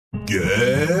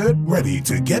Get ready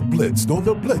to get blitzed on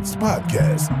the Blitz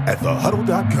podcast at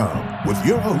thehuddle.com with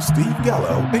your host Steve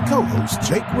Gallo and co-hosts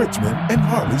Jake Richmond and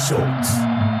Harley Schultz.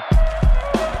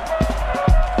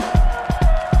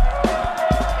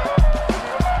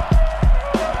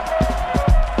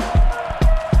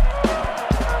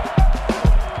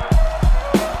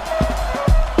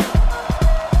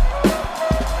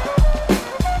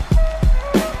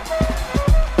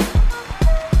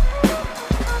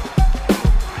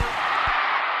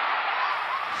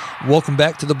 Welcome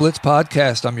back to the Blitz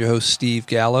Podcast. I'm your host, Steve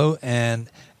Gallo, and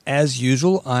as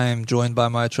usual, I'm joined by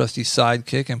my trusty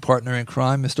sidekick and partner in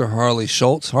crime, Mr. Harley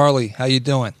Schultz. Harley, how you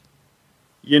doing?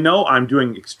 You know, I'm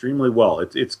doing extremely well.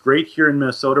 It's great here in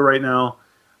Minnesota right now.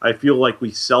 I feel like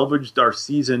we salvaged our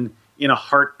season in a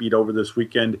heartbeat over this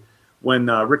weekend when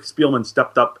Rick Spielman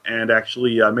stepped up and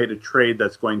actually made a trade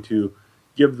that's going to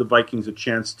give the Vikings a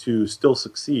chance to still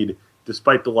succeed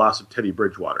despite the loss of Teddy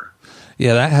Bridgewater.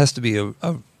 Yeah, that has to be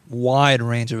a wide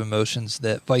range of emotions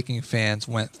that Viking fans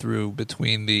went through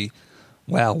between the,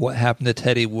 wow, what happened to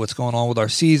Teddy, what's going on with our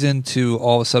season, to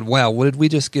all of a sudden, wow, what did we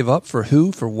just give up for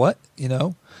who, for what, you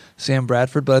know, Sam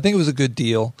Bradford. But I think it was a good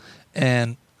deal,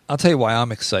 and I'll tell you why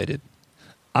I'm excited.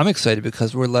 I'm excited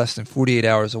because we're less than 48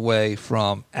 hours away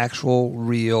from actual,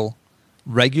 real,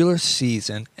 regular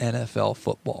season NFL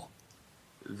football.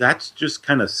 That's just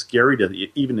kind of scary to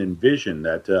even envision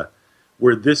that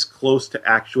we're this close to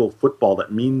actual football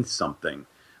that means something.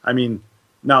 I mean,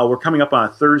 now we're coming up on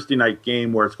a Thursday night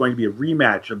game where it's going to be a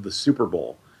rematch of the Super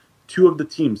Bowl. Two of the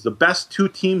teams, the best two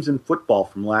teams in football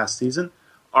from last season,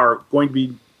 are going to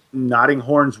be nodding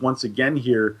horns once again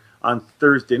here on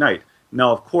Thursday night.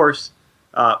 Now, of course,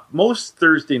 most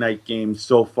Thursday night games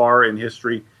so far in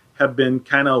history have been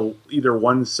kind of either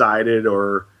one-sided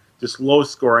or just low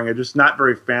scoring or just not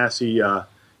very fantasy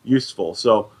useful.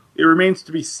 So it remains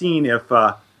to be seen if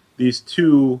these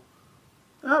two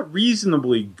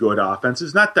reasonably good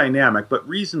offenses, not dynamic, but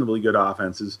reasonably good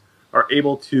offenses, are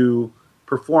able to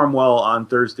perform well on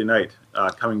Thursday night,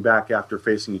 coming back after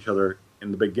facing each other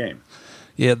in the big game.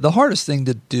 Yeah, the hardest thing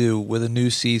to do with a new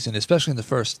season, especially in the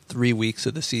first 3 weeks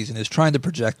of the season, is trying to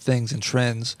project things and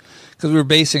trends, because we're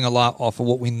basing a lot off of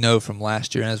what we know from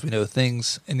last year, and as we know,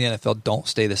 things in the NFL don't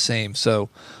stay the same. So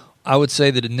I would say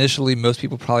that initially most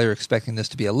people probably are expecting this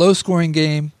to be a low-scoring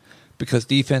game because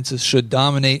defenses should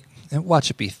dominate, and watch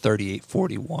it be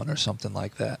 38-41 or something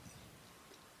like that.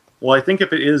 Well, I think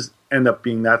if it is end up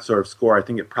being that sort of score, I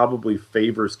think it probably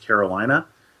favors Carolina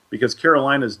because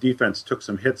Carolina's defense took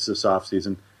some hits this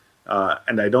offseason,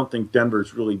 and I don't think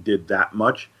Denver's really did that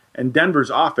much. And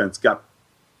Denver's offense got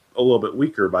a little bit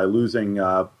weaker by losing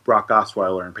Brock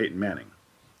Osweiler and Peyton Manning.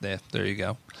 Yeah, there you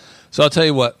go. So I'll tell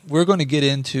you what, we're going to get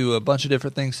into a bunch of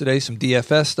different things today, some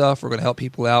DFS stuff. We're going to help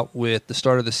people out with the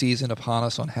start of the season upon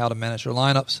us on how to manage their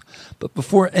lineups. But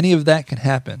before any of that can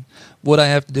happen, what I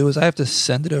have to do is I have to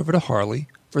send it over to Harley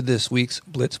for this week's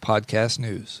Blitz Podcast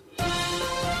News.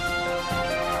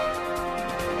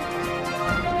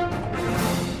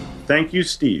 Thank you,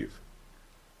 Steve.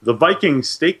 The Vikings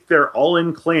staked their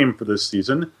all-in claim for this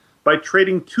season by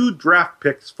trading 2 draft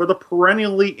picks for the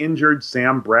perennially injured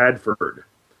Sam Bradford.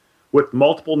 With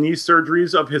multiple knee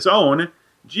surgeries of his own,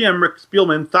 GM Rick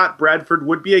Spielman thought Bradford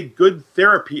would be a good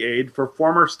therapy aid for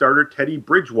former starter Teddy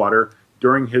Bridgewater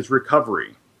during his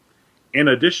recovery. In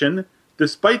addition,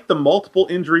 despite the multiple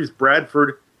injuries,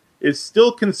 Bradford is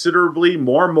still considerably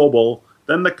more mobile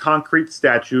than the concrete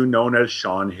statue known as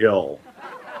Sean Hill.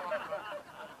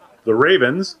 The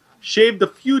Ravens shaved a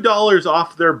few dollars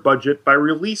off their budget by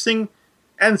releasing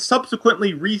and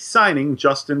subsequently re-signing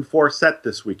Justin Forsett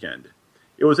this weekend.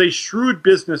 It was a shrewd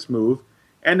business move,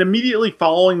 and immediately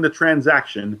following the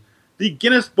transaction, the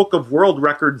Guinness Book of World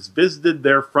Records visited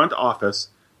their front office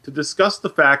to discuss the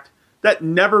fact that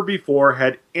never before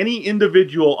had any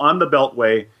individual on the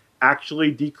Beltway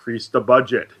actually decreased the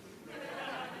budget.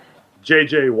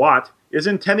 J.J. Watt is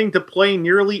intending to play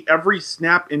nearly every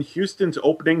snap in Houston's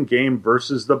opening game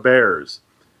versus the Bears.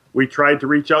 We tried to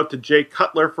reach out to Jay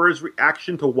Cutler for his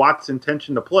reaction to Watt's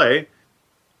intention to play,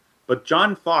 but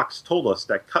John Fox told us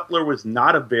that Cutler was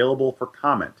not available for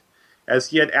comment, as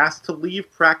he had asked to leave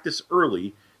practice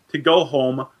early to go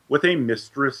home with a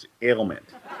mistress ailment.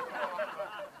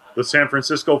 The San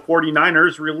Francisco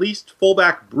 49ers released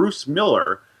fullback Bruce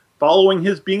Miller following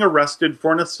his being arrested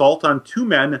for an assault on 2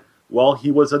 men while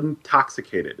he was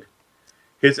intoxicated.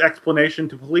 His explanation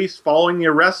to police following the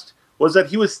arrest was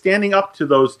that he was standing up to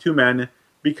those 2 men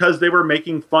because they were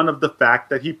making fun of the fact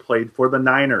that he played for the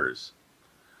Niners.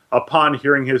 Upon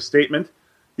hearing his statement,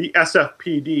 the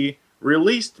SFPD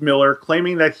released Miller,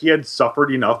 claiming that he had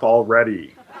suffered enough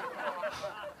already.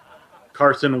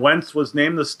 Carson Wentz was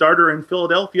named the starter in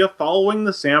Philadelphia following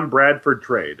the Sam Bradford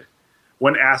trade.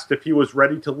 When asked if he was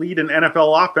ready to lead an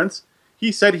NFL offense,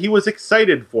 he said he was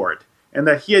excited for it and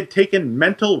that he had taken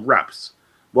mental reps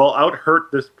while out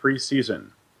hurt this preseason.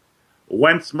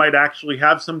 Wentz might actually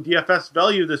have some DFS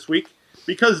value this week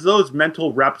because those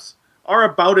mental reps are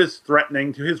about as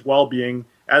threatening to his well-being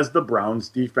as the Browns'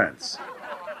 defense.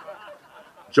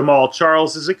 Jamal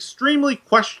Charles is extremely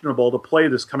questionable to play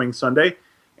this coming Sunday,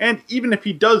 and even if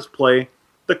he does play,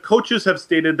 the coaches have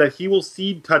stated that he will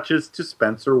cede touches to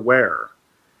Spencer Ware.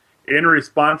 In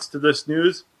response to this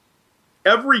news,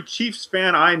 every Chiefs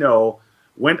fan I know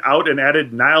went out and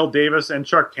added Niall Davis and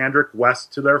Charkandrick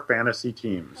West to their fantasy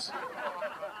teams.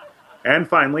 And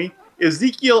finally,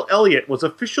 Ezekiel Elliott was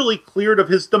officially cleared of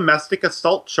his domestic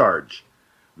assault charge.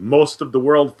 Most of the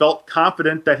world felt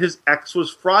confident that his ex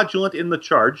was fraudulent in the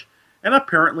charge, and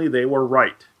apparently they were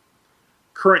right.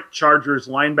 Current Chargers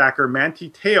linebacker Manti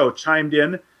Te'o chimed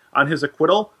in on his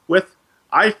acquittal with,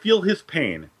 "I feel his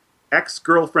pain.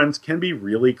 Ex-girlfriends can be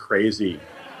really crazy."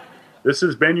 This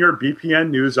has been your BPN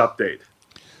News Update.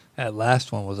 That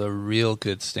last one was a real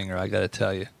good stinger, I got to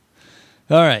tell you.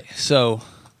 All right, so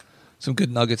some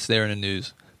good nuggets there in the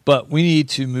news. But we need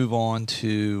to move on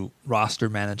to roster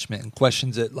management and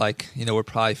questions that, we're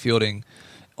probably fielding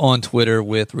on Twitter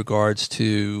with regards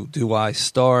to, do I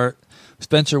start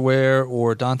Spencer Ware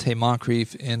or Dante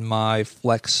Moncrief in my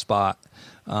flex spot?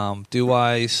 Do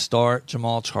I start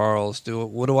Jamal Charles?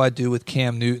 What do I do with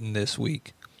Cam Newton this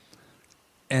week?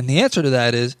 And the answer to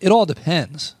that is, it all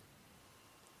depends.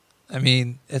 I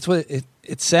mean,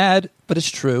 it's sad, but it's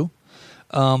true.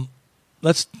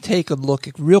 Let's take a look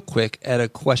real quick at a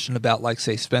question about,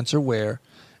 say, Spencer Ware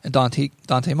and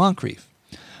Dante Moncrief.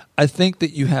 I think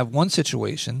that you have one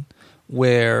situation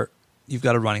where you've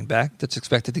got a running back that's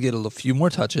expected to get a few more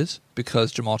touches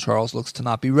because Jamal Charles looks to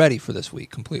not be ready for this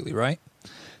week completely, right?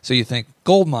 So you think,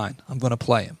 goldmine, I'm going to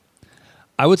play him.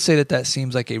 I would say that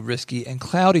seems like a risky and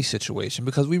cloudy situation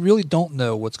because we really don't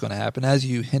know what's going to happen. As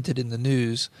you hinted in the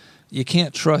news, you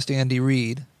can't trust Andy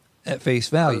Reid at face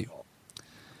value.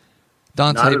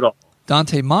 Not at all.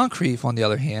 Dante Moncrief, on the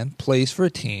other hand, plays for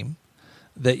a team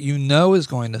that you know is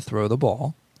going to throw the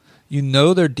ball. You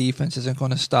know their defense isn't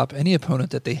going to stop any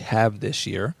opponent that they have this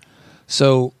year.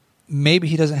 So maybe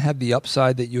he doesn't have the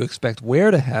upside that you expect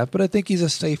Ware to have, but I think he's a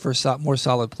safer, more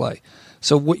solid play.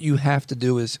 So what you have to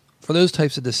do is, for those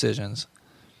types of decisions,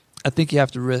 I think you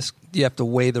have to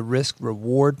weigh the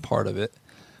risk-reward part of it.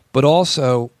 But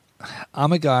also,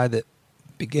 I'm a guy that,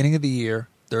 beginning of the year,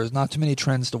 there's not too many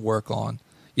trends to work on.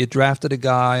 You drafted a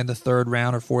guy in the 3rd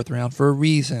round or 4th round for a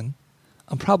reason.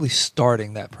 I'm probably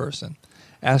starting that person.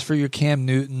 As for your Cam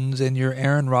Newtons and your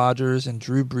Aaron Rodgers and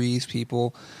Drew Brees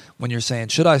people, when you're saying,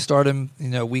 should I start him,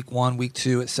 week 1, week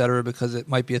 2, etc., because it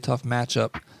might be a tough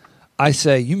matchup, I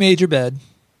say you made your bed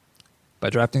by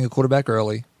drafting a quarterback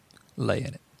early, lay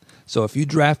in it. So if you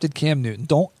drafted Cam Newton,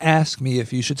 don't ask me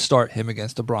if you should start him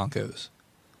against the Broncos.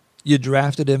 You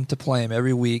drafted him to play him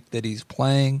every week that he's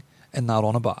playing and not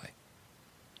on a bye.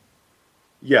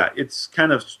 Yeah, it's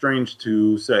kind of strange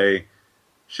to say,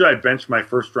 should I bench my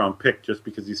first-round pick just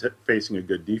because he's facing a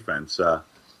good defense?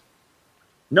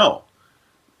 No.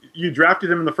 You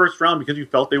drafted him in the first round because you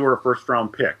felt they were a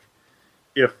first-round pick.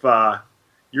 If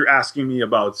you're asking me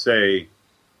about, say,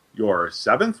 your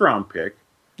 7th-round pick,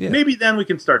 maybe then we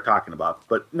can start talking about it.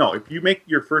 But no, if you make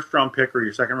your first-round pick or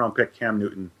your second-round pick Cam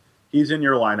Newton, he's in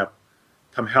your lineup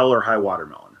come hell or high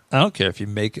watermelon. I don't care if you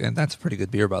make, and that's a pretty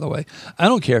good beer, by the way. I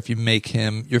don't care if you make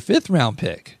him your 5th-round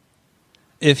pick.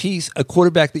 If he's a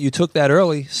quarterback that you took that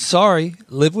early, sorry,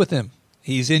 live with him.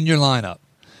 He's in your lineup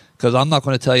because I'm not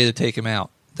going to tell you to take him out.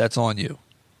 That's on you.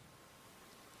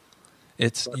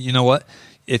 You know what?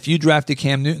 If you drafted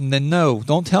Cam Newton, then no.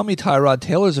 Don't tell me Tyrod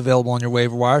Taylor's available on your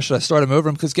waiver wire. Should I start him over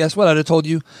him? Because guess what? I'd have told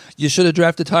you should have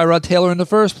drafted Tyrod Taylor in the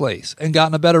first place and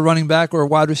gotten a better running back or a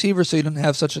wide receiver so you didn't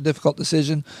have such a difficult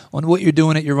decision on what you're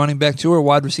doing at your running back 2 or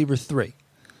wide receiver 3.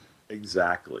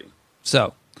 Exactly.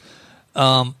 So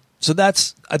I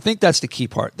think that's the key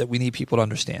part that we need people to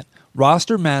understand.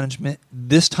 Roster management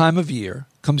this time of year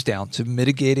comes down to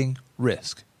mitigating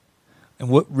risk. And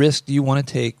what risk do you want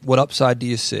to take? What upside do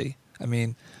you see? I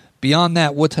mean, beyond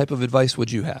that, what type of advice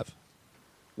would you have?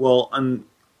 Well,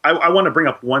 I want to bring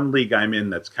up one league I'm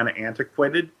in that's kind of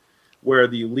antiquated, where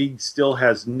the league still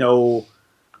has no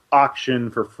auction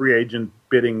for free agent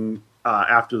bidding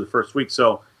after the first week.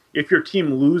 So if your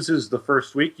team loses the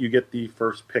first week, you get the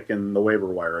first pick in the waiver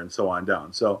wire and so on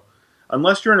down. So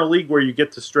unless you're in a league where you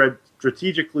get to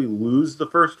strategically lose the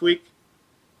first week,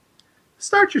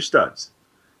 start your studs.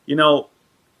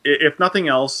 If nothing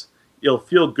else, you'll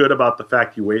feel good about the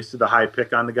fact you wasted a high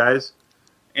pick on the guys.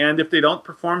 And if they don't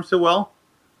perform so well,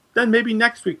 then maybe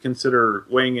next week consider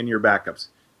weighing in your backups.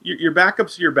 Your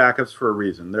backups are your backups for a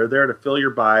reason. They're there to fill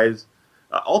your buys.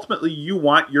 Ultimately, you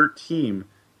want your team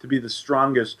to be the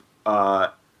strongest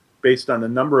based on the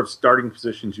number of starting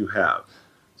positions you have.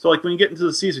 So like when you get into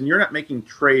the season, you're not making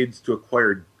trades to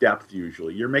acquire depth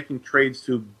usually. You're making trades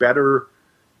to better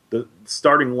the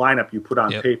starting lineup you put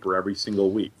on paper every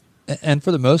single week. And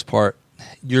for the most part,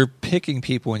 you're picking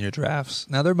people in your drafts.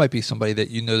 Now, there might be somebody that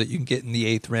you know that you can get in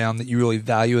the 8th round that you really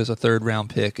value as a 3rd round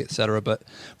pick, et cetera. But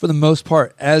for the most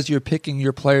part, as you're picking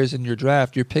your players in your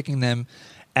draft, you're picking them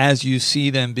as you see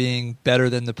them being better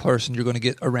than the person you're going to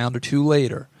get a round or two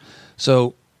later.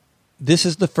 So this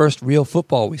is the first real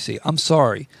football we see. I'm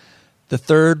sorry. The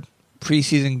 3rd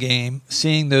preseason game,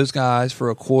 seeing those guys for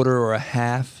a quarter or a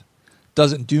half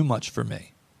doesn't do much for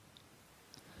me.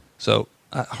 So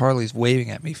Harley's waving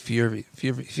at me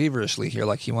feverishly here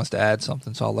like he wants to add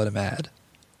something, so I'll let him add.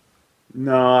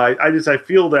 No, I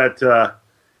feel that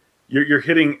you're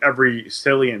hitting every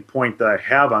salient point that I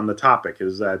have on the topic,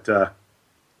 is that,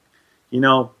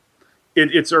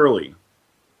 it's early.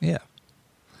 Yeah.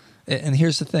 And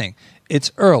here's the thing.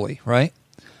 It's early, right?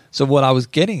 So what I was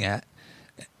getting at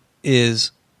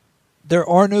is there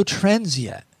are no trends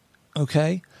yet,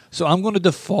 okay? So I'm going to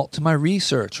default to my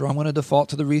research, or I'm going to default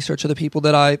to the research of the people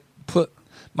that I put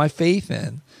my faith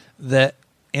in, that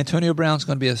Antonio Brown's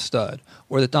going to be a stud,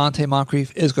 or that Dante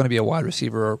Moncrief is going to be a wide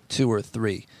receiver or 2 or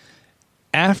 3.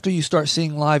 After you start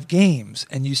seeing live games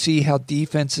and you see how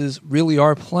defenses really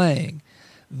are playing,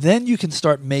 then you can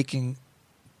start making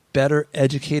better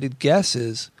educated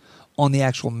guesses on the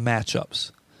actual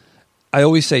matchups. I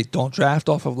always say don't draft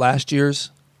off of last year's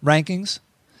rankings,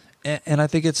 and I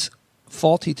think it's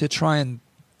faulty to try and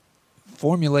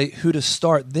formulate who to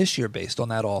start this year based on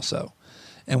that also.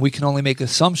 And we can only make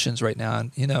assumptions right now,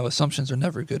 and assumptions are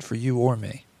never good for you or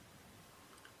me.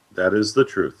 That is the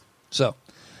truth. So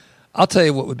I'll tell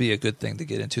you what would be a good thing to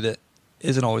get into that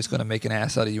isn't always going to make an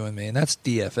ass out of you and me, and that's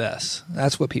DFS.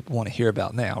 That's what people want to hear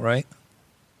about now, right?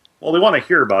 Well, they want to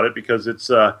hear about it because it's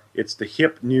the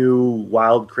hip, new,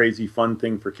 wild, crazy, fun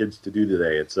thing for kids to do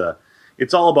today.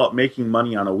 It's all about making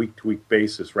money on a week-to-week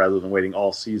basis rather than waiting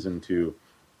all season to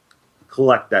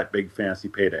collect that big fancy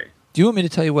payday. Do you want me to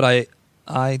tell you what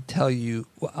I'll tell you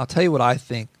what I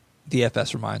think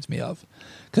DFS reminds me of?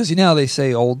 Because they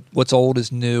say what's old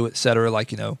is new, et cetera.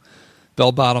 Like,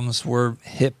 bell bottoms were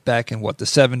hip back in the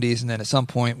 70s, and then at some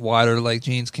point wider leg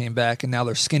jeans came back, and now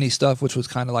there's skinny stuff, which was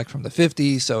kind of like from the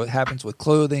 50s. So it happens with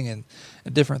clothing and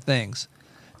different things.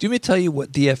 Do you want me to tell you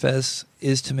what DFS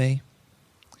is to me?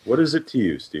 What is it to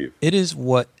you, Steve? It is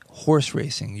what horse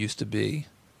racing used to be.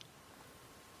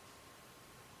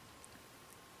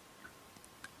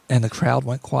 And the crowd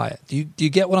went quiet. Do you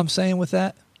get what I'm saying with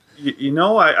that?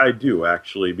 I do,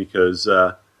 actually, because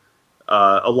a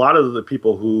lot of the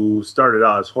people who started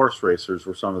out as horse racers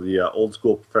were some of the old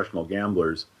school professional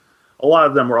gamblers. A lot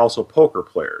of them were also poker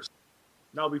players.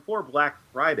 Now, before Black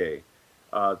Friday,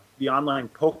 the online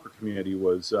poker community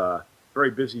was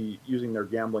very busy using their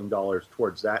gambling dollars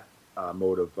towards that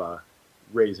mode of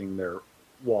raising their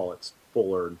wallets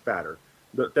fuller and fatter.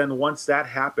 But then once that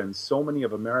happened, so many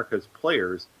of America's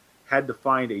players had to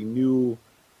find a new,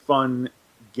 fun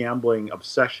gambling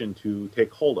obsession to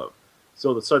take hold of.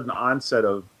 So the sudden onset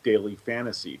of daily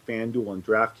fantasy, FanDuel and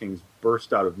DraftKings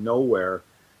burst out of nowhere,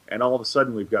 and all of a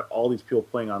sudden we've got all these people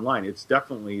playing online. It's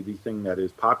definitely the thing that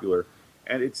is popular,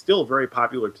 and it's still very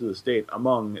popular to this date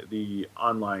among the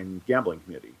online gambling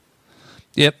community.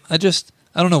 Yep, I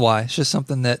don't know why. It's just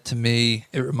something that, to me,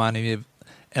 it reminded me of,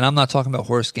 and I'm not talking about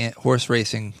horse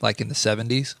racing like in the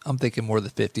 70s. I'm thinking more the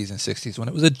 50s and 60s when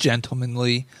it was a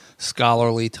gentlemanly,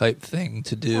 scholarly type thing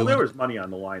to do. Well, there was money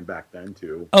on the line back then,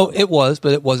 too. Oh, it was,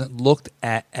 but it wasn't looked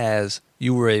at as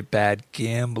you were a bad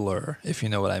gambler, if you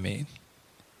know what I mean.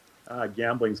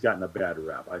 Gambling's gotten a bad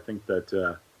rap. I think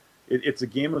that it's a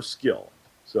game of skill.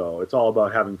 So it's all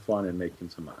about having fun and making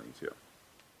some money, too.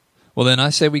 Well, then I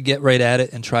say we get right at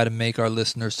it and try to make our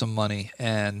listeners some money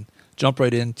and jump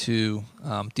right into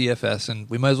DFS. And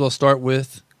we might as well start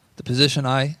with the position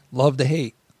I love to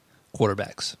hate,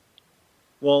 quarterbacks.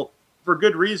 Well, for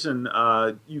good reason,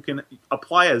 you can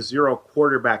apply a zero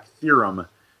quarterback theorem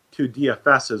to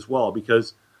DFS as well,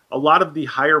 because a lot of the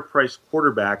higher-priced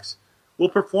quarterbacks will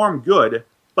perform good,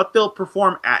 but they'll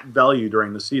perform at value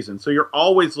during the season. So you're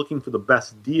always looking for the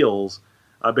best deals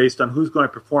based on who's going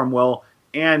to perform well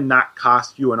and not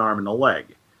cost you an arm and a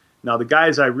leg. Now, the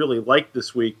guys I really like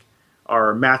this week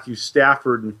are Matthew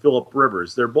Stafford and Phillip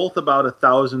Rivers. They're both about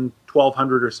 1,000,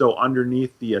 1,200 or so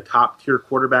underneath the top-tier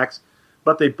quarterbacks,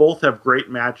 but they both have great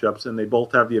matchups, and they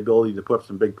both have the ability to put up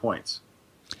some big points.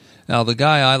 Now, the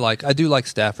guy I do like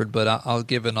Stafford, but I'll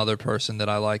give another person that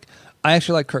I like. I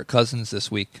actually like Kirk Cousins this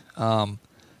week.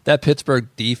 That Pittsburgh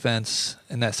defense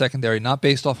and that secondary, not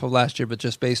based off of last year, but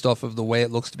just based off of the way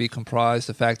it looks to be comprised,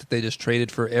 the fact that they just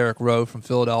traded for Eric Rowe from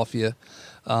Philadelphia,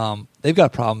 they've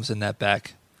got problems in the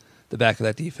back of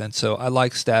that defense. So I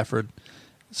like Stafford.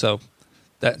 So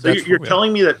you're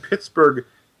telling me that Pittsburgh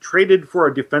traded for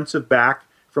a defensive back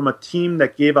from a team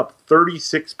that gave up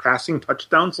 36 passing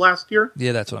touchdowns last year?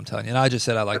 Yeah, that's what I'm telling you. And I just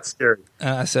said I like. That's scary.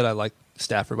 I said I like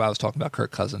Stafford, but I was talking about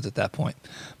Kirk Cousins at that point.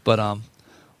 But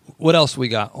what else we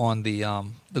got on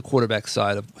the quarterback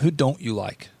side of who don't you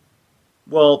like?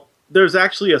 Well, there's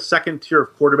actually a second tier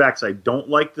of quarterbacks I don't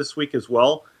like this week as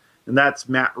well, and that's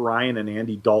Matt Ryan and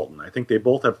Andy Dalton. I think they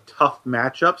both have tough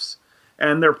matchups,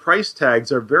 and their price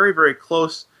tags are very, very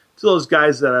close to those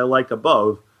guys that I like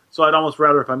above. So I'd almost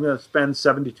rather, if I'm going to spend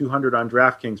 $7,200 on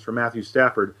DraftKings for Matthew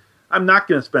Stafford, I'm not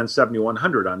going to spend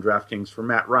 $7,100 on DraftKings for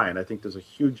Matt Ryan. I think there's a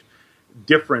huge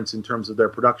difference in terms of their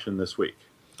production this week.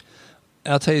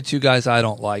 I'll tell you two guys I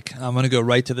don't like. I'm going to go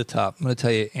right to the top. I'm going to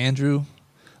tell you Andrew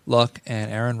Luck and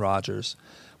Aaron Rodgers.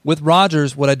 With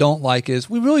Rodgers, what I don't like is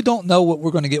we really don't know what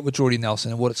we're going to get with Jordy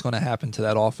Nelson and what's going to happen to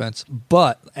that offense.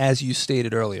 But, as you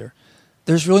stated earlier,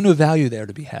 there's really no value there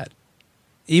to be had.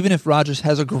 Even if Rodgers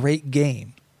has a great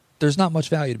game, there's not much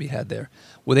value to be had there.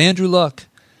 With Andrew Luck,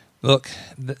 look,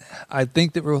 I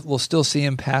think that we'll still see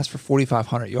him pass for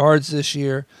 4,500 yards this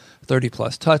year,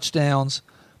 30-plus touchdowns.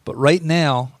 But right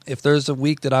now, if there's a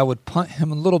week that I would punt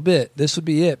him a little bit, this would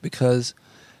be it because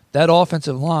that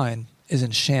offensive line is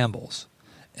in shambles.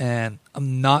 And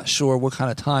I'm not sure what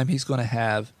kind of time he's going to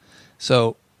have.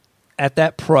 So at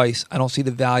that price, I don't see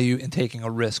the value in taking a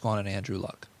risk on an Andrew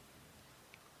Luck.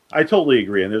 I totally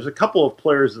agree. And there's a couple of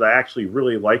players that I actually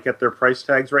really like at their price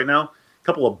tags right now. A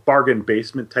couple of bargain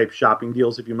basement type shopping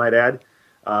deals, if you might add.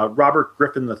 Robert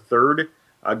Griffin III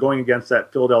going against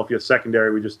that Philadelphia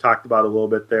secondary we just talked about a little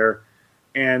bit there.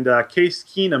 And Case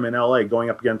Keenum in L.A. going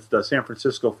up against the San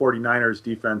Francisco 49ers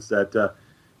defense that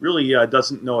really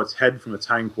doesn't know its head from its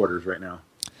hindquarters right now.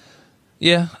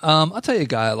 Yeah, I'll tell you a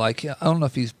guy I like. I don't know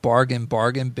if he's bargain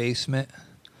basement.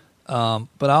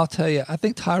 But I'll tell you, I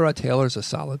think Tyrod Taylor is a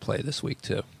solid play this week,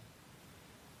 too.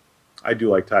 I do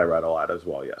like Tyrod a lot as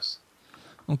well, yes.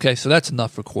 Okay, so that's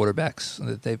enough for quarterbacks.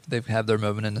 They've had their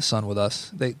moment in the sun with us.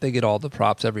 They get all the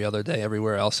props every other day,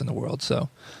 everywhere else in the world, so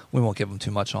we won't give them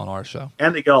too much on our show.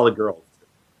 And they get all the girls.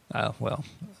 Well,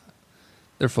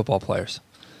 they're football players.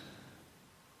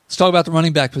 Let's talk about the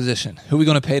running back position. Who are we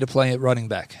going to pay to play at running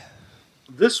back?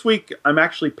 This week, I'm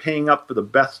actually paying up for the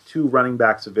best two running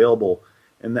backs available.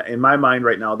 And in my mind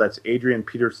right now, that's Adrian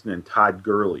Peterson and Todd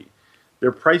Gurley.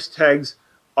 Their price tags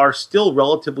are still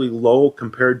relatively low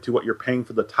compared to what you're paying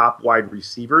for the top wide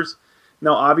receivers.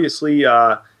 Now, obviously,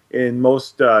 in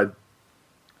most FanDuel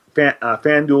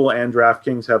and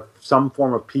DraftKings have some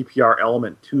form of PPR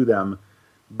element to them.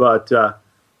 But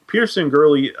Pearson and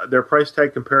Gurley, their price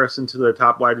tag comparison to their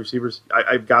top wide receivers,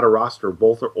 I've got to roster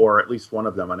both or at least one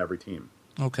of them on every team.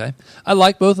 Okay. I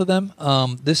like both of them.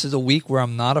 This is a week where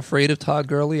I'm not afraid of Todd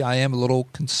Gurley. I am a little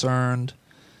concerned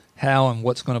how and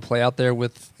what's going to play out there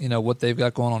with what they've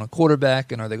got going on a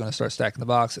quarterback and are they going to start stacking the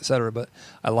box, et cetera. But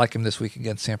I like him this week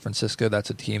against San Francisco.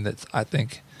 That's a team that's, I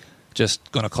think,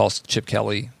 just going to cost Chip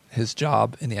Kelly his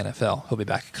job in the NFL. He'll be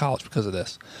back at college because of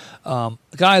this. The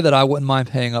guy that I wouldn't mind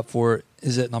paying up for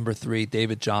is at number 3,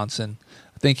 David Johnson.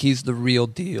 I think he's the real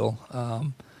deal.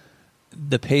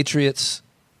 The Patriots,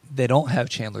 they don't have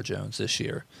Chandler Jones this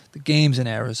year. The game's in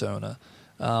Arizona.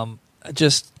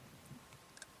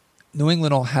 New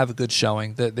England will have a good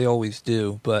showing. They always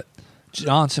do. But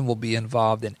Johnson will be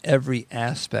involved in every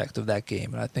aspect of that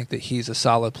game. And I think that he's a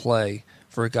solid play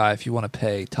for a guy if you want to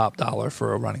pay top dollar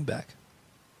for a running back.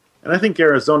 And I think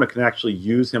Arizona can actually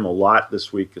use him a lot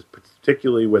this week,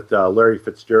 particularly with Larry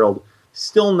Fitzgerald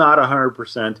still not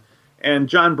 100%, and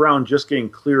John Brown just getting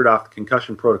cleared off the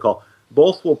concussion protocol.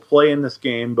 Both will play in this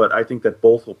game, but I think that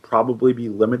both will probably be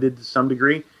limited to some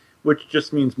degree, which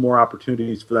just means more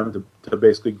opportunities for them to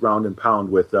basically ground and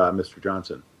pound with Mr.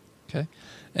 Johnson. Okay.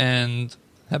 And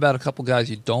how about a couple guys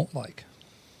you don't like?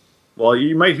 Well,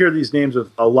 you might hear these names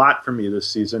a lot from me this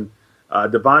season.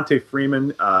 Devontae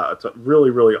Freeman, it's a really,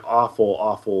 really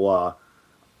awful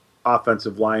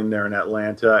offensive line there in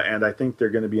Atlanta, and I think they're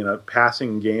going to be in a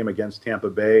passing game against Tampa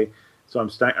Bay, so I'm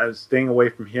staying away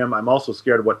from him. I'm also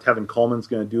scared of what Tevin Coleman's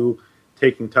going to do,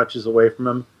 taking touches away from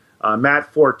him.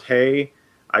 Matt Forte,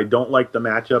 I don't like the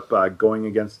matchup going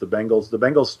against the Bengals. The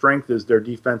Bengals' strength is their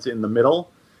defense in the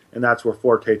middle, and that's where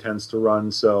Forte tends to run,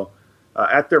 so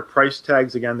At their price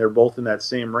tags, again, they're both in that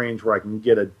same range where I can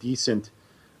get a decent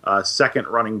second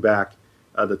running back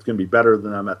that's going to be better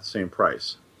than them at the same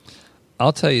price.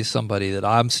 I'll tell you somebody that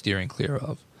I'm steering clear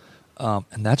of,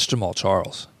 and that's Jamal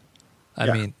Charles.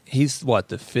 I mean, he's,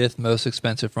 the fifth most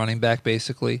expensive running back,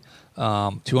 basically.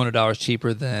 $200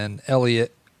 cheaper than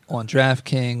Elliott on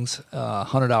DraftKings,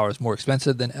 $100 more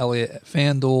expensive than Elliott at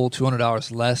FanDuel,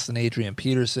 $200 less than Adrian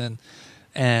Peterson,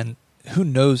 and who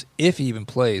knows if he even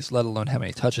plays, let alone how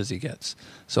many touches he gets.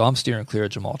 So I'm steering clear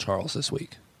of Jamal Charles this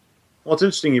week. Well, it's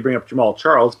interesting you bring up Jamal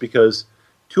Charles because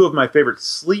two of my favorite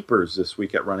sleepers this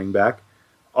week at running back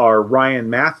are Ryan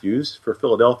Matthews for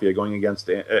Philadelphia going against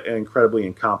an incredibly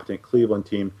incompetent Cleveland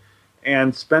team,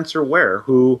 and Spencer Ware,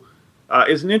 who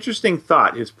is an interesting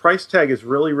thought. His price tag is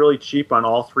really, really cheap on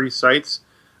all three sites,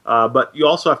 but you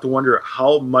also have to wonder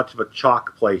how much of a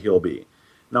chalk play he'll be.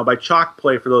 Now, by chalk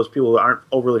play, for those people who aren't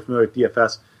overly familiar with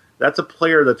DFS, that's a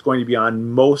player that's going to be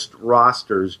on most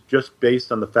rosters just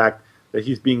based on the fact that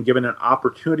he's being given an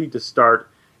opportunity to start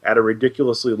at a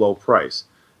ridiculously low price.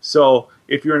 So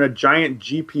if you're in a giant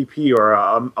GPP or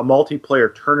a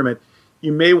multiplayer tournament,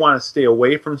 you may want to stay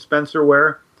away from Spencer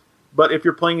Ware. But if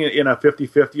you're playing in a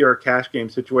 50-50 or a cash game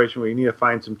situation where you need to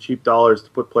find some cheap dollars to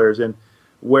put players in,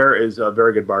 Ware is a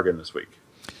very good bargain this week.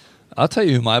 I'll tell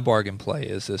you who my bargain play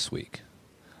is this week.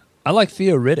 I like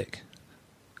Theo Riddick.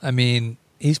 I mean,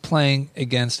 he's playing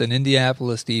against an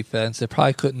Indianapolis defense that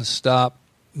probably couldn't stop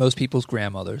most people's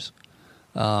grandmothers.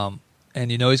 And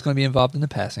you know he's going to be involved in the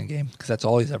passing game because that's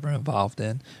all he's ever involved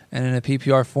in. And in a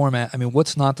PPR format, I mean,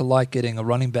 what's not to like getting a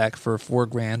running back for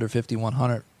 $4,000 or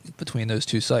 $5,100 between those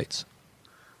two sites?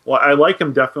 Well, I like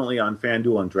him definitely on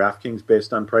FanDuel and DraftKings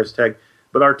based on price tag,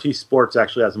 but RT Sports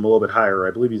actually has him a little bit higher.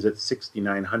 I believe he's at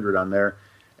 $6,900 on there.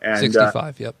 And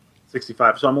 65, yep.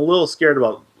 65. So I'm a little scared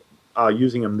about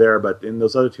using him there, but in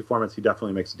those other two formats, he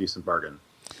definitely makes a decent bargain.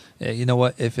 Yeah, you know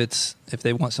what? If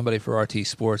they want somebody for RT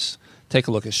Sports, take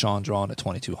a look at Sean Drawn at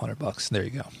 $2,200. There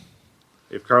you go.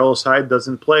 If Carlos Hyde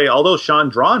doesn't play, although Sean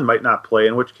Drawn might not play,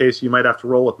 in which case you might have to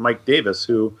roll with Mike Davis,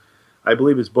 who I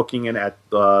believe is booking in at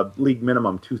league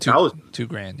minimum $2,000.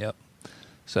 $2,000, yep.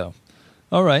 So,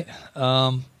 all right.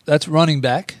 That's running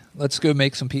back. Let's go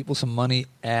make some people some money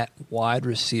at wide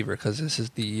receiver because this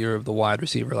is the year of the wide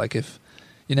receiver. Like if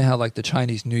you know how like the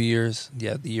Chinese New Year's,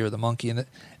 the year of the monkey, and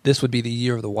this would be the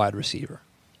year of the wide receiver.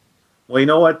 Well, you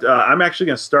know what? I'm actually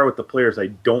going to start with the players I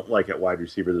don't like at wide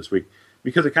receiver this week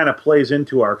because it kind of plays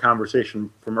into our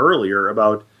conversation from earlier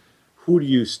about who do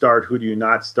you start, who do you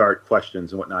not start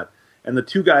questions and whatnot. And the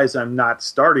two guys I'm not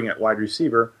starting at wide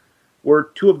receiver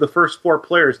were two of the first four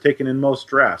players taken in most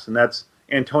drafts, and that's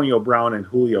Antonio Brown and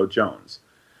Julio Jones.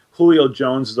 Julio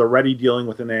Jones is already dealing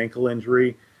with an ankle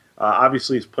injury.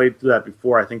 Obviously, he's played through that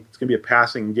before. I think it's going to be a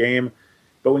passing game.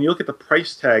 But when you look at the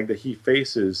price tag that he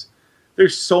faces,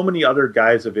 there's so many other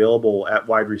guys available at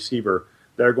wide receiver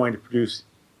that are going to produce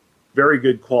very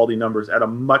good quality numbers at a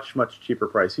much, much cheaper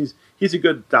price. He's a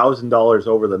good $1,000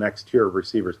 over the next tier of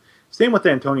receivers. Same with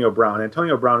Antonio Brown.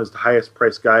 Antonio Brown is the highest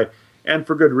priced guy, and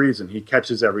for good reason. He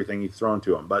catches everything he's thrown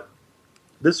to him. But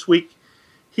this week,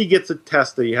 he gets a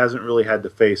test that he hasn't really had to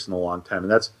face in a long time,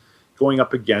 and that's going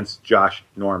up against Josh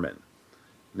Norman.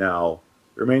 Now,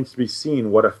 it remains to be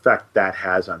seen what effect that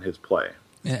has on his play.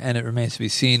 And it remains to be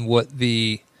seen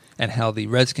how the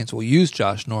Redskins will use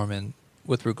Josh Norman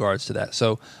with regards to that.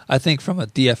 So I think from a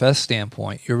DFS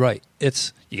standpoint, you're right.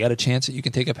 You got a chance that you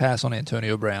can take a pass on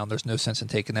Antonio Brown. There's no sense in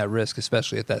taking that risk,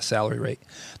 especially at that salary rate.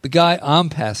 The guy I'm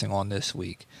passing on this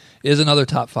week is another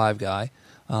top 5 guy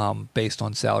based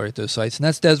on salary at those sites, and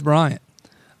that's Des Bryant.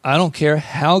 I don't care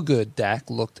how good Dak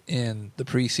looked in the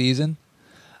preseason.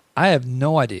 I have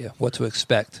no idea what to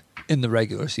expect in the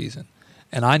regular season,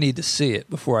 and I need to see it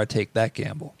before I take that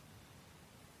gamble.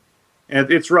 And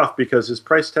it's rough because his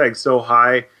price tag's so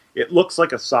high. It looks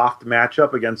like a soft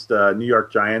matchup against the New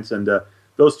York Giants, and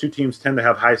those two teams tend to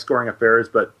have high-scoring affairs.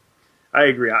 But I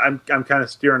agree. I'm kind of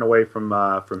steering away from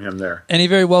him there. And he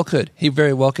very well could. He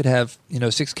very well could have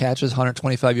 6 catches,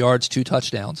 125 yards, 2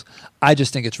 touchdowns. I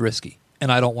just think it's risky,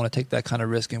 and I don't want to take that kind of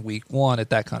risk in week 1 at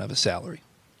that kind of a salary.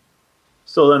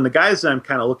 So then the guys that I'm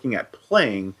kind of looking at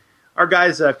playing are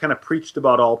guys that I've kind of preached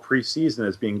about all preseason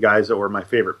as being guys that were my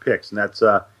favorite picks, and that's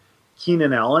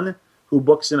Keenan Allen, who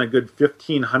books in a good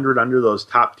 $1,500 under those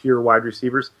top-tier wide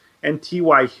receivers, and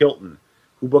T.Y. Hilton,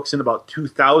 who books in about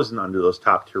 $2,000 under those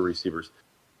top-tier receivers.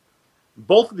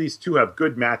 Both of these two have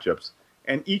good matchups,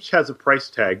 and each has a price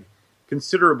tag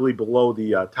considerably below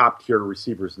the top-tier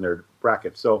receivers in their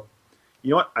bracket. So,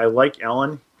 you know what? I like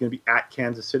Allen. He's going to be at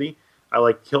Kansas City. I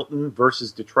like Hilton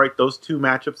versus Detroit. Those two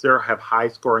matchups there have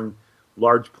high-scoring,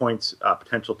 large points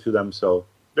potential to them, so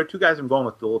they're two guys I'm going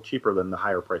with a little cheaper than the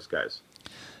higher price guys.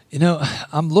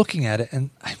 I'm looking at it,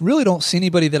 and I really don't see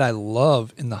anybody that I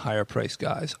love in the higher price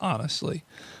guys, honestly.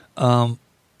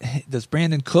 Does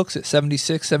Brandon Cooks at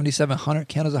 76, 7,700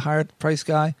 count as a higher price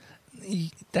guy?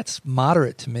 That's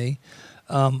moderate to me.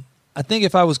 I think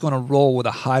if I was going to roll with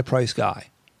a high price guy,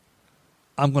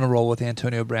 I'm going to roll with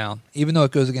Antonio Brown, even though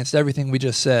it goes against everything we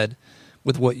just said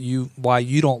with why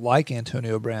you don't like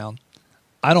Antonio Brown.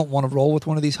 I don't want to roll with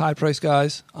one of these high price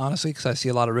guys, honestly, because I see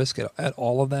a lot of risk at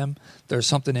all of them. There's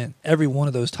something in every one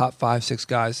of those top 5, 6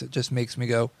 guys that just makes me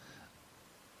go,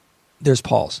 there's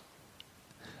pause.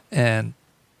 And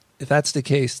if that's the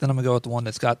case, then I'm going to go with the one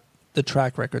that's got the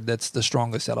track record that's the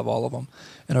strongest out of all of them.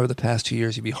 And over the past 2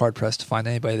 years, you'd be hard-pressed to find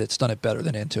anybody that's done it better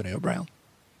than Antonio Brown.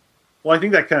 Well, I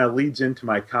think that kind of leads into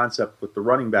my concept with the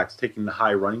running backs, taking the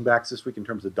high running backs this week in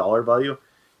terms of dollar value.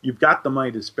 You've got the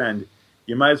money to spend.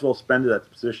 You might as well spend it at the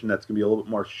position that's going to be a little bit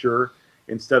more sure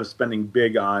instead of spending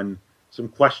big on some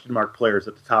question mark players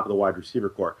at the top of the wide receiver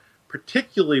core,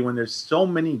 particularly when there's so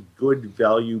many good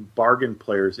value bargain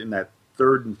players in that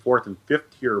 3rd and 4th and 5th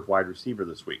tier of wide receiver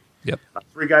this week. Yep.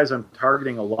 3 guys I'm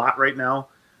targeting a lot right now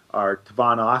are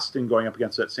Tavon Austin going up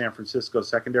against that San Francisco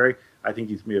secondary. I think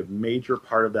he's going to be a major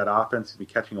part of that offense. He's going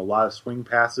to be catching a lot of swing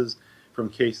passes from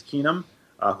Case Keenum,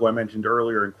 who I mentioned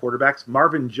earlier in quarterbacks.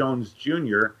 Marvin Jones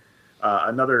Jr.,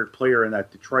 another player in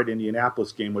that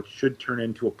Detroit-Indianapolis game, which should turn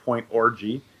into a point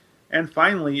orgy. And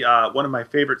finally, one of my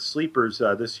favorite sleepers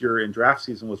this year in draft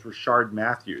season was Rashard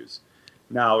Matthews.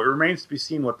 Now, it remains to be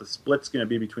seen what the split's going to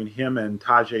be between him and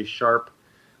Tajay Sharp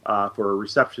for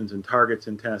receptions and targets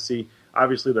in Tennessee.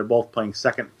 Obviously, they're both playing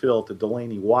second fill to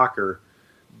Delaney Walker,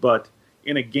 but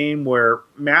in a game where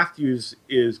Matthews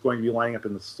is going to be lining up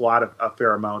in the slot a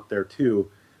fair amount there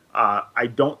too, I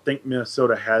don't think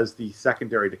Minnesota has the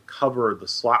secondary to cover the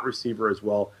slot receiver as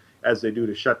well as they do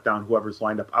to shut down whoever's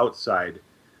lined up outside.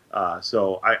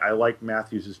 So I like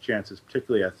Matthews' chances,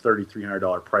 particularly at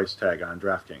 $3,300 price tag on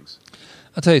DraftKings.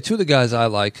 I'll tell you, 2 of the guys I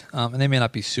like, and they may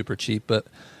not be super cheap, but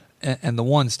and the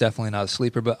one's definitely not a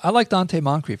sleeper, but I like Dante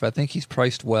Moncrief. I think he's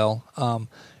priced well.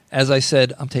 As I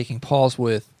said, I'm taking pause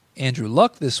with Andrew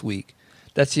Luck this week.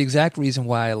 That's the exact reason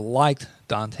why I liked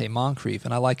Dante Moncrief,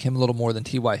 and I like him a little more than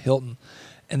T.Y. Hilton.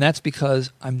 And that's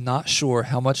because I'm not sure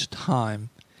how much time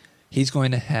he's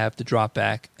going to have to drop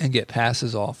back and get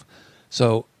passes off.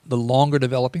 So the longer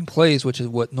developing plays, which is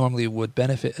what normally would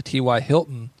benefit a T.Y.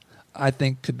 Hilton, I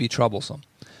think could be troublesome.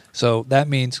 So that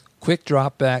means quick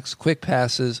dropbacks, quick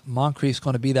passes. Moncrief's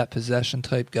going to be that possession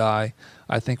type guy.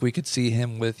 I think we could see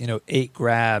him with 8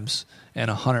 grabs and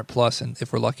 100 plus, and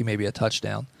if we're lucky, maybe a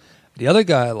touchdown. The other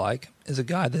guy I like is a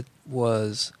guy that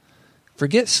was,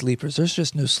 forget sleepers. There's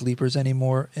just no sleepers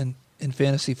anymore in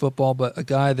fantasy football, but a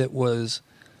guy that was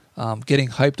getting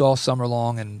hyped all summer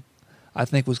long and I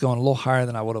think was going a little higher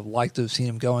than I would have liked to have seen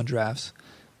him go in drafts,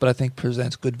 but I think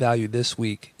presents good value this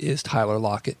week is Tyler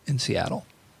Lockett in Seattle.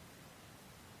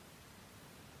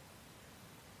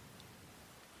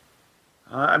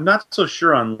 I'm not so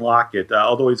sure on Lockett,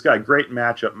 although he's got a great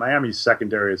matchup. Miami's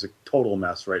secondary is a total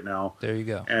mess right now. There you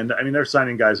go. And, I mean, they're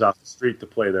signing guys off the street to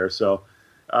play there. So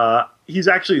he's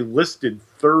actually listed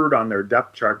 3rd on their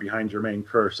depth chart behind Jermaine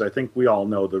Kearse. I think we all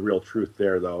know the real truth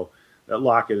there, though, that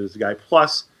Lockett is the guy.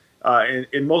 Plus,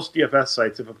 in most DFS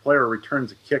sites, if a player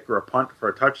returns a kick or a punt for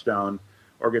a touchdown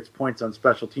or gets points on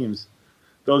special teams,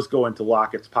 those go into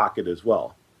Lockett's pocket as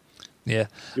well. Yeah.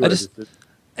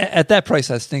 At that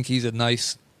price, I think he's a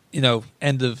nice,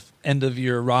 end of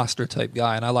your roster type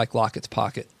guy, and I like Lockett's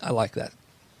pocket. I like that.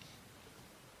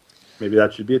 Maybe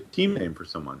that should be a team name for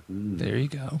someone. There you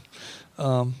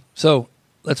go. So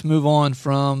let's move on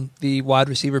from the wide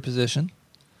receiver position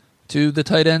to the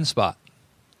tight end spot.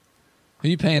 Who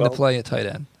are you paying to play at tight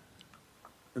end?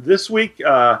 This week,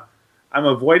 I'm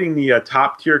avoiding the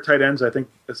top-tier tight ends. I think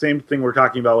the same thing we're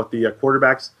talking about with the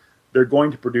quarterbacks. They're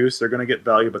going to produce, they're going to get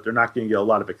value, but they're not going to get a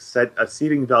lot of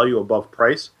exceeding value above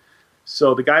price.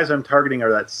 So the guys I'm targeting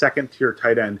are that second-tier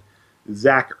tight end,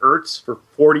 Zach Ertz for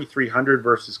 $4,300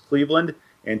 versus Cleveland,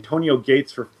 Antonio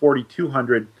Gates for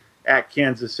 $4,200 at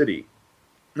Kansas City.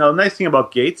 Now, the nice thing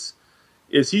about Gates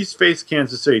is he's faced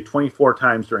Kansas City 24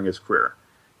 times during his career.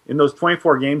 In those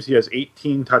 24 games, he has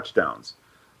 18 touchdowns.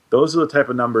 Those are the type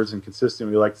of numbers and consistency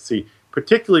we like to see,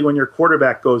 particularly when your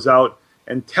quarterback goes out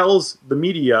and tells the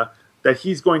media that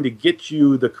he's going to get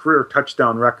you the career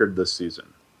touchdown record this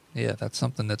season. Yeah, that's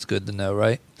something that's good to know,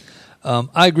 right?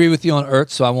 I agree with you on Ertz,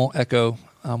 so I won't echo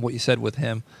what you said with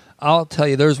him. I'll tell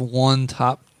you, there's one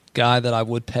top guy that I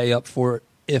would pay up for,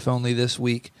 if only this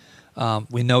week.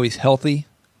 We know he's healthy,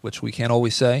 which we can't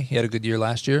always say. He had a good year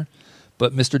last year.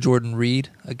 But Mr. Jordan Reed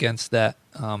against that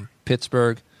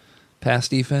Pittsburgh pass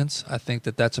defense, I think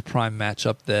that that's a prime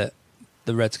matchup that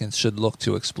the Redskins should look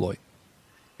to exploit.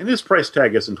 And his price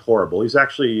tag isn't horrible. He's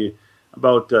actually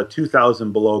about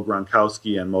 $2,000 below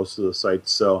Gronkowski on most of the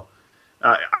sites. So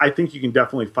I think you can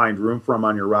definitely find room for him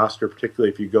on your roster,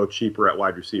 particularly if you go cheaper at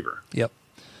wide receiver. Yep.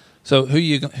 So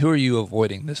who are you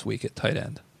avoiding this week at tight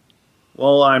end?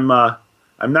 Well, I'm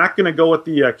not going to go with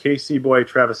the KC boy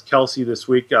Travis Kelce this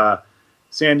week.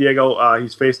 San Diego,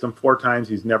 he's faced them 4 times.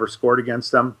 He's never scored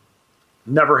against them.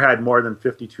 Never had more than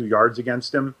 52 yards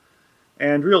against him.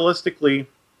 And realistically,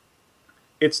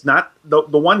 it's not the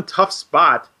one tough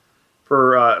spot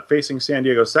for facing San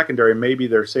Diego secondary, maybe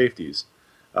their safeties.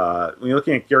 When you're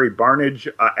looking at Gary Barnidge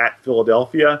at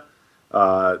Philadelphia,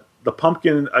 the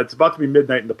pumpkin, it's about to be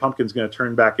midnight and the pumpkin's going to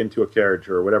turn back into a carriage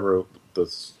or whatever the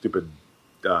stupid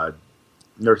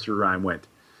nursery rhyme went.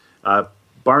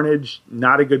 Barnidge,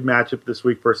 not a good matchup this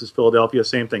week versus Philadelphia.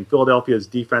 Same thing. Philadelphia's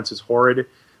defense is horrid.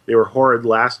 They were horrid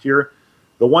last year.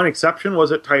 The one exception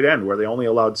was at tight end, where they only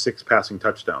allowed 6 passing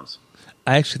touchdowns.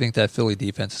 I actually think that Philly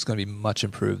defense is going to be much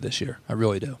improved this year. I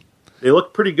really do. They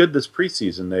looked pretty good this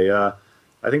preseason.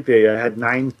 I think they had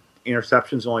 9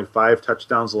 interceptions, only 5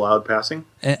 touchdowns allowed passing.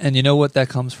 And you know what that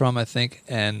comes from, I think,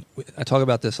 and I talk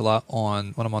about this a lot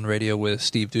when I'm on radio with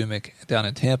Steve Dumick down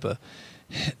in Tampa.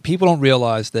 People don't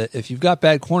realize that if you've got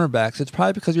bad cornerbacks, it's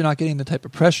probably because you're not getting the type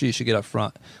of pressure you should get up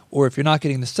front. Or if you're not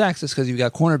getting the sacks, it's because you've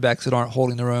got cornerbacks that aren't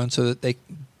holding their own so that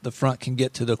the front can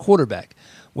get to the quarterback.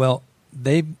 Well,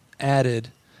 they added,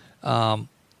 now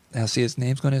see, his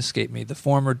name's going to escape me, the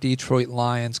former Detroit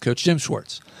Lions coach, Jim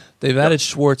Schwartz. They've added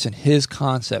Schwartz and his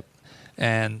concept,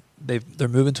 and they're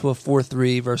moving to a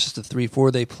 4-3 versus the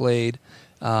 3-4 they played.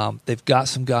 They've got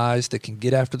some guys that can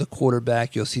get after the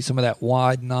quarterback. You'll see some of that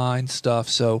wide 9 stuff.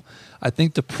 So I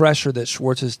think the pressure that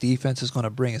Schwartz's defense is going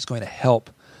to bring is going to help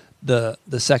the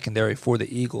secondary for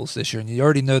the Eagles this year. And you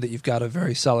already know that you've got a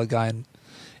very solid guy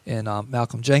in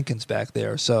Malcolm Jenkins back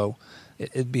there. So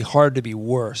it'd be hard to be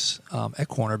worse at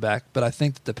cornerback. But I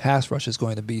think that the pass rush is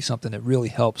going to be something that really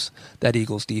helps that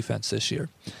Eagles defense this year.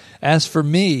 As for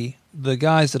me, the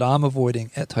guys that I'm avoiding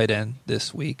at tight end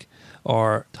this week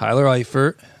are Tyler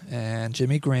Eifert and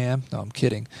Jimmy Graham. No, I'm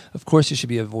kidding. Of course you should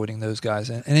be avoiding those guys.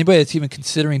 And anybody that's even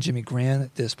considering Jimmy Graham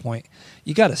at this point,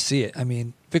 you got to see it. I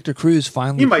mean, Victor Cruz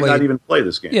finally He might not even play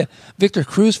this game. Yeah, Victor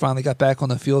Cruz finally got back on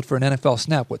the field for an NFL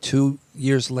snap, 2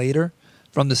 years later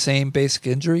from the same basic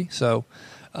injury? So,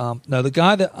 now the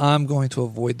guy that I'm going to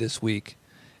avoid this week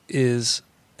is,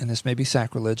 and this may be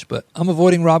sacrilege, but I'm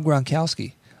avoiding Rob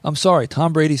Gronkowski. I'm sorry,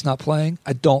 Tom Brady's not playing.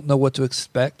 I don't know what to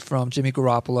expect from Jimmy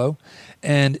Garoppolo.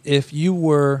 And if you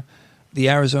were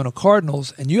the Arizona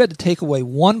Cardinals and you had to take away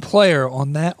one player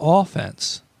on that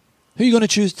offense, who are you going to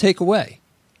choose to take away?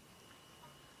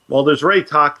 Well, there's already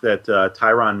talk that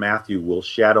Tyrann Mathieu will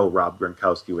shadow Rob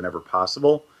Gronkowski whenever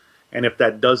possible. And if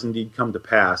that does indeed come to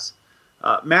pass,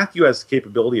 Mathieu has the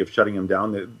capability of shutting him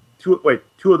down. Two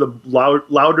of the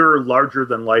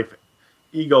larger-than-life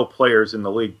ego players in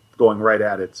the league going right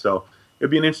at it. So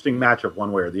it'd be an interesting matchup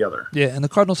one way or the other. Yeah, and the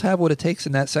Cardinals have what it takes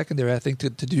in that secondary, I think, to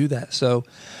do that. So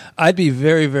I'd be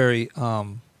very, very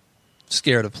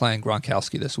scared of playing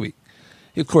Gronkowski this week.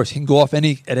 Of course, he can go off at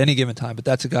any given time, but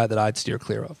that's a guy that I'd steer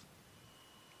clear of.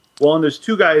 Well, and there's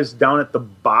 2 guys down at the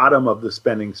bottom of the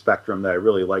spending spectrum that I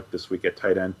really like this week at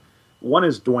tight end. One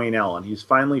is Dwayne Allen. He's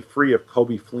finally free of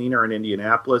Kobe Fleener in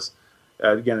Indianapolis.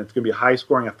 Again, it's going to be a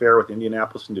high-scoring affair with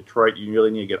Indianapolis and Detroit. You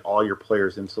really need to get all your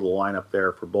players into the lineup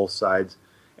there for both sides.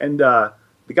 And the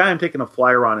guy I'm taking a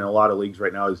flyer on in a lot of leagues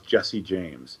right now is Jesse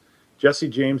James. Jesse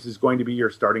James is going to be your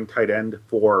starting tight end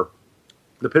for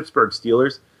the Pittsburgh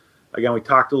Steelers. Again, we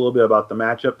talked a little bit about the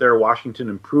matchup there. Washington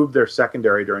improved their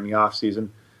secondary during the offseason.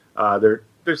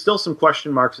 There's still some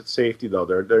question marks at safety, though.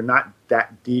 They're not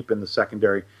that deep in the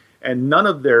secondary. And none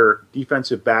of their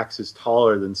defensive backs is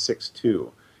taller than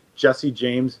 6'2". Jesse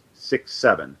James,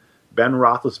 6'7". Ben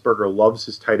Roethlisberger loves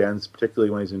his tight ends, particularly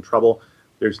when he's in trouble.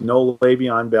 There's no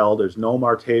Le'Veon Bell. There's no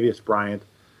Martavius Bryant.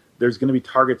 There's going to be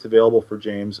targets available for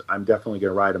James. I'm definitely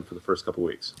going to ride him for the first couple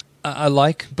weeks. I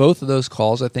like both of those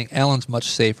calls. I think Allen's much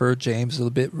safer. James is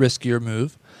a bit riskier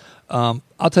move. I'll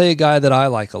tell you a guy that I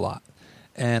like a lot,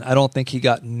 and I don't think he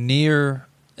got near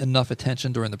enough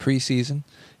attention during the preseason.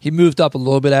 He moved up a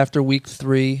little bit after week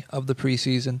 3 of the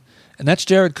preseason, and that's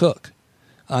Jared Cook.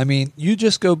 I mean, you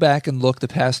just go back and look the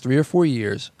past 3 or 4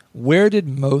 years. Where did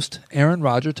most Aaron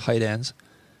Rodgers tight ends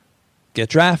get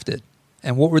drafted?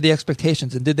 And what were the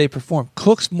expectations? And did they perform?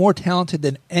 Cook's more talented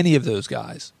than any of those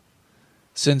guys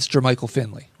since Jermichael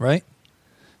Finley, right?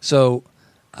 So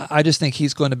I just think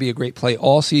he's going to be a great play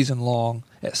all season long.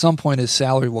 At some point, his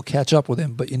salary will catch up with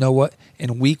him. But you know what?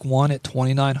 In week 1 at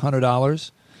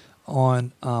 $2,900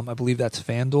 on, I believe that's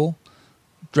FanDuel.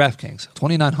 DraftKings,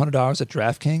 $2,900 at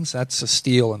DraftKings. That's a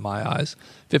steal in my eyes.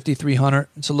 $5,300.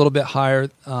 It's a little bit higher,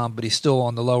 but he's still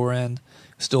on the lower end.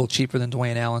 Still cheaper than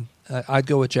Dwayne Allen. I'd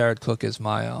go with Jared Cook as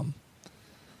my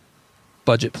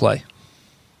budget play.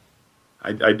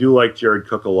 I do like Jared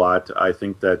Cook a lot. I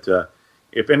think that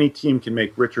if any team can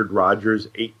make Richard Rodgers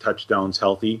 8 touchdowns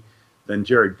healthy, then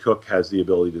Jared Cook has the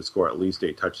ability to score at least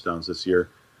 8 touchdowns this year.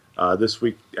 This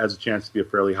week has a chance to be a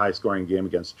fairly high-scoring game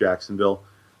against Jacksonville.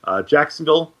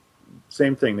 Jacksonville,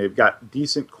 same thing. They've got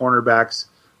decent cornerbacks,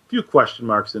 a few question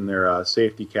marks in their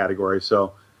safety category.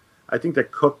 So I think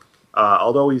that Cook,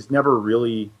 although he's never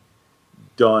really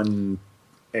done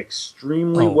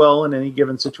extremely well in any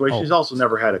given situation, he's also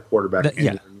never had a quarterback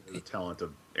near the talent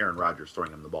of Aaron Rodgers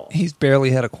throwing him the ball. He's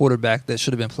barely had a quarterback that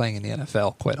should have been playing in the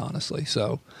NFL, quite honestly.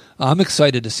 So I'm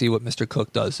excited to see what Mr.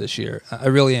 Cook does this year. I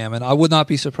really am. And I would not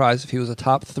be surprised if he was a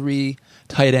top 3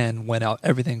 tight end when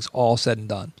everything's all said and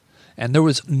done. And there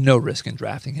was no risk in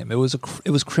drafting him. It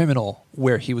was criminal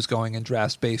where he was going in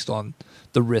drafts based on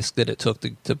the risk that it took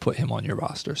to put him on your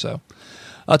roster. So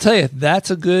I'll tell you,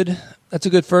 that's a good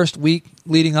first week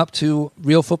leading up to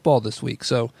real football this week.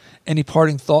 So any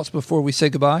parting thoughts before we say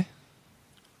goodbye?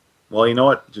 Well, you know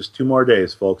what? Just 2 more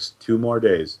days, folks. 2 more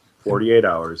days. 48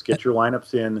 hours. Get your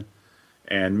lineups in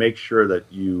and make sure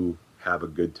that you have a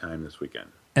good time this weekend.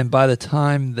 And by the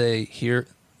time they hear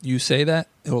you say that,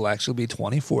 it will actually be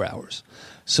 24 hours.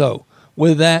 So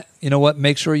with that, you know what?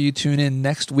 Make sure you tune in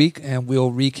next week and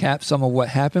we'll recap some of what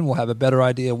happened. We'll have a better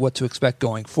idea of what to expect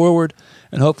going forward.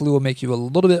 And hopefully we'll make you a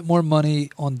little bit more money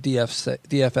on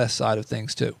DFS side of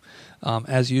things too.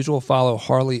 As usual, follow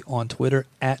Harley on Twitter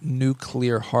at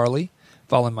Nuclear Harley.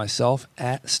 Follow myself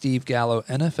at Steve Gallo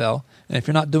NFL. And if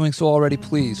you're not doing so already,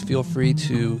 please feel free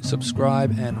to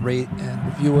subscribe and rate and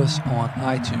review us on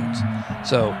iTunes.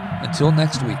 So until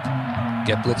next week,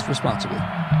 get blitzed responsibly.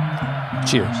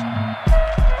 Cheers.